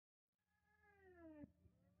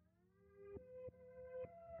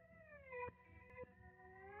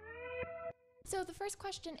so the first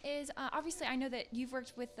question is, obviously I know that you've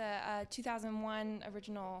worked with the 2001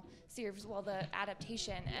 original series, well, the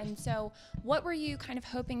adaptation, and so what were you kind of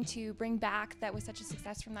hoping to bring back that was such a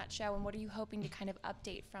success from that show, and what are you hoping to kind of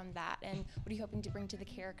update from that, and what are you hoping to bring to the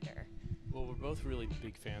character? Well, we're both really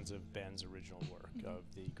big fans of Ben's original work, of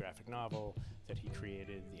the graphic novel that he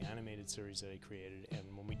created, the animated series that he created, and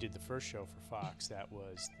when we did the first show for Fox, that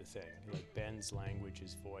was the thing. Like, Ben's language,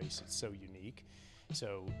 his voice, it's so unique.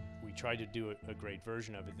 So we tried to do a great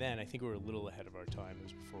version of it then. I think we were a little ahead of our time. It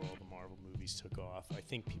was before all the Marvel movies took off. I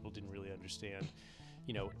think people didn't really understand,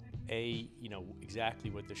 exactly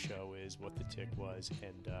what the show is, what the Tick was,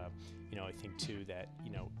 and, I think, too, that,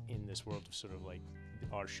 in this world of sort of like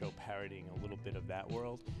our show parodying a little bit of that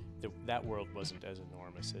world, that world wasn't as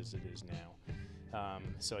enormous as it is now.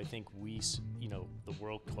 So I think the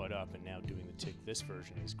world caught up, and now doing the Tick, this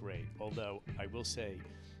version is great. Although I will say,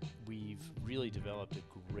 we've really developed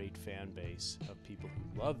a great fan base of people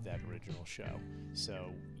who love that original show.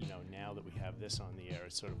 So, now that we have this on the air,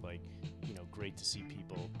 it's sort of like, great to see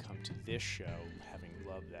people come to this show having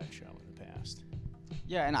loved that show in the past.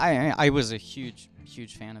 Yeah, and I was a huge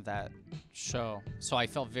fan of that show, so I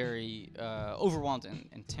felt very overwhelmed and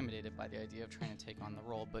intimidated by the idea of trying to take on the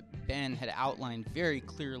role. But Ben had outlined very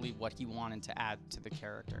clearly what he wanted to add to the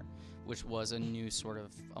character, which was a new sort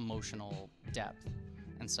of emotional depth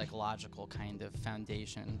and psychological kind of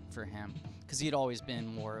foundation for him, because he had always been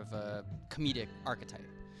more of a comedic archetype,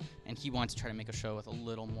 and he wanted to try to make a show with a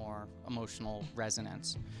little more emotional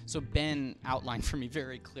resonance. So Ben outlined for me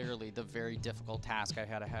very clearly the very difficult task I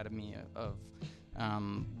had ahead of me of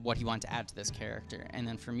what he wanted to add to this character. And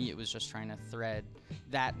then for me, it was just trying to thread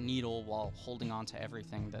that needle while holding on to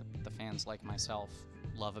everything that the fans like myself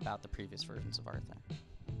love about the previous versions of Arthur.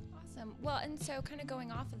 Awesome. Well, and so kind of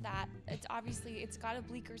going off of that, it's got a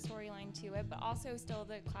bleaker storyline to it, but also still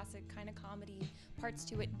the classic kind of comedy parts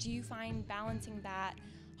to it. Do you find balancing that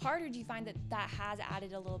hard, or do you find that has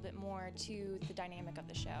added a little bit more to the dynamic of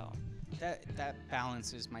the show? That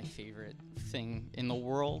balance is my favorite thing in the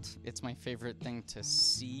world. It's my favorite thing to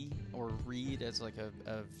see or read as like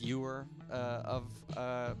a viewer of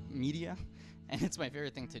media, and it's my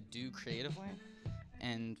favorite thing to do creatively.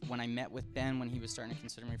 And when I met with Ben, when he was starting to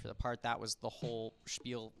consider me for the part, that was the whole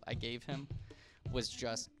spiel I gave him, was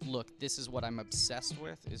just, look, this is what I'm obsessed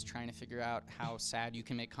with, is trying to figure out how sad you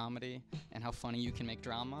can make comedy and how funny you can make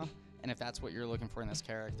drama. And if that's what you're looking for in this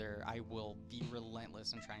character, I will be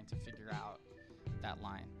relentless in trying to figure out that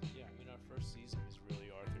line. Yeah, our first season is really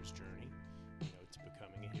Arthur's journey, to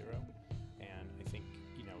becoming a hero. And I think,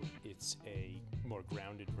 it's a more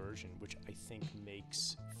grounded version, which I think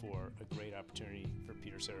makes for a great opportunity for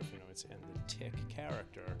Peter Serafino and the Tick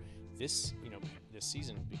character this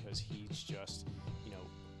season, because he's just,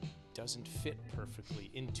 doesn't fit perfectly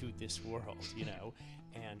into this world,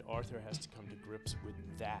 and Arthur has to come to grips with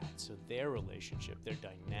that. So their relationship, their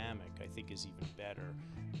dynamic, I think, is even better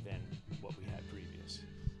than what we had previous.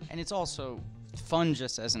 And it's also fun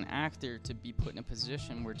just as an actor to be put in a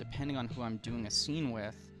position where, depending on who I'm doing a scene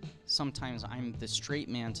with, sometimes I'm the straight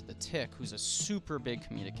man to the Tick, who's a super big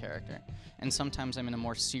comedic character, and sometimes I'm in a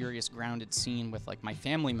more serious, grounded scene with like my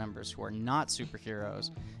family members who are not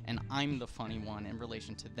superheroes, and I'm the funny one in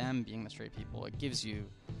relation to them being the straight people. It gives you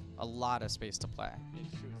a lot of space to play.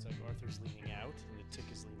 It's true. It's like Arthur's leaning out, and the Tick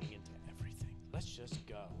is leaning into everything. Let's just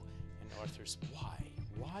go. And Arthur's, why?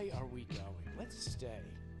 Why are we going? Let's stay.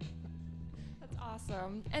 That's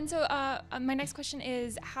awesome. And so my next question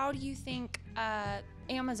is, how do you think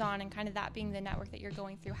Amazon, and kind of that being the network that you're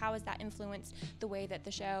going through, how has that influenced the way that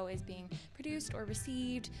the show is being produced or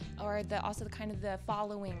received, or also the kind of the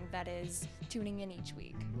following that is tuning in each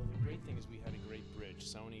week? Well, the great thing is we had a great bridge.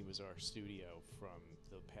 Sony was our studio from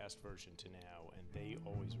the past version to now, and they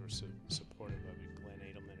always were so supportive of it.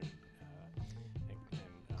 Glenn Edelman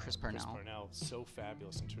and Chris Parnell, so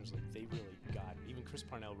fabulous in terms of they really got it. Even Chris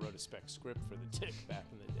Parnell wrote a spec script for the Tick back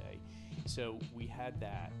in the day. So we had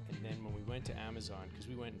that, and then when we went to Amazon, because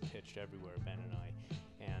we went and pitched everywhere, Ben and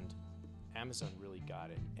I, and Amazon really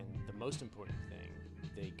got it. And the most important thing,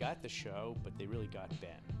 they got the show, but they really got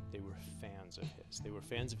Ben. They were fans of his. They were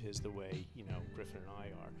fans of his the way, Griffin and I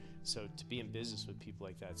are. So to be in business with people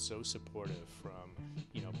like that, so supportive from,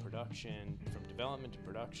 production, from development to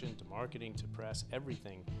production to marketing to press,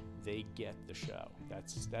 everything, they get the show.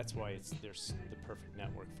 That's why there's the perfect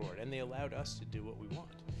network for it. And they allowed us to do what we want,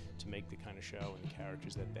 to make the kind of show and the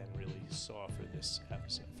characters that Ben really saw for this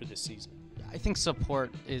episode, for this season. I think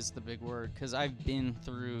support is the big word, because I've been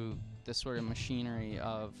through this sort of machinery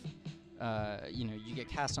of you get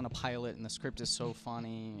cast on a pilot and the script is so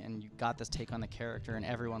funny and you got this take on the character and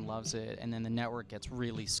everyone loves it, and then the network gets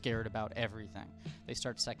really scared about everything. They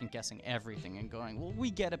start second guessing everything and going, well,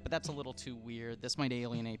 we get it, but that's a little too weird. This might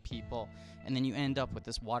alienate people. And then you end up with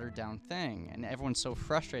this watered down thing, and everyone's so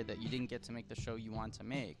frustrated that you didn't get to make the show you want to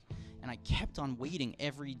make. And I kept on waiting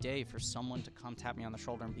every day for someone to come tap me on the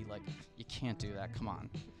shoulder and be like, you can't do that, come on.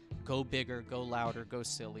 Go bigger, go louder, go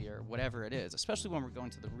sillier, whatever it is, especially when we're going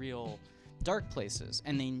to the real dark places.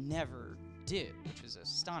 And they never did, which is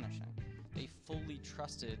astonishing. They fully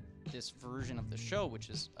trusted this version of the show, which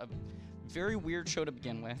is a very weird show to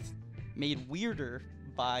begin with, made weirder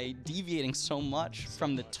by deviating so much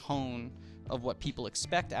from the tone of what people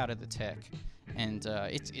expect out of the Tick. And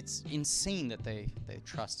it's insane that they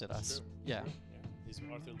trusted us. Sure. Yeah. Sure. Yeah. Is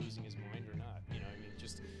Arthur losing his mind or not?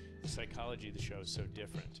 Just the psychology of the show is so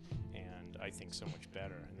different, and I think so much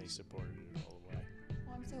better, and they supported it all the way.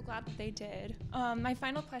 Well, I'm so glad that they did. My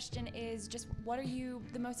final question is just, what are you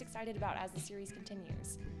the most excited about as the series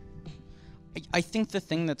continues? I think the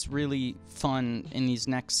thing that's really fun in these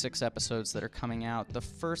next 6 episodes that are coming out, the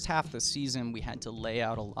first half of the season, we had to lay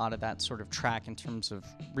out a lot of that sort of track in terms of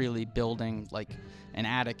really building like an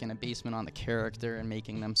attic and a basement on the character and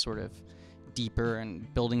making them sort of deeper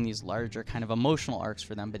and building these larger kind of emotional arcs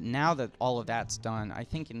for them. But now that all of that's done, I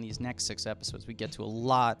think in these next 6 episodes, we get to a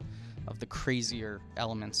lot of the crazier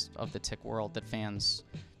elements of the Tick world that fans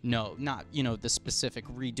know. Not, the specific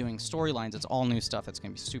redoing storylines. It's all new stuff that's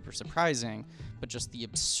going to be super surprising, but just the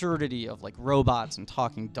absurdity of like robots and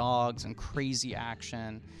talking dogs and crazy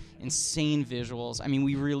action, insane visuals. I mean,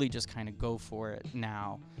 we really just kind of go for it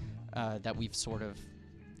now that we've sort of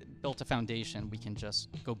built a foundation. We can just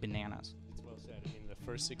go bananas. It's well said. I mean, the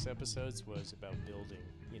first 6 episodes was about building,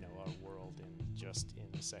 our world, and just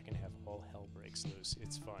in the second half, all hell breaks loose.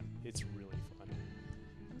 It's fun. It's really fun.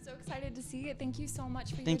 I'm so excited to see it. Thank you so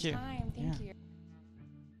much for Thank your you. time. Thank Yeah. you.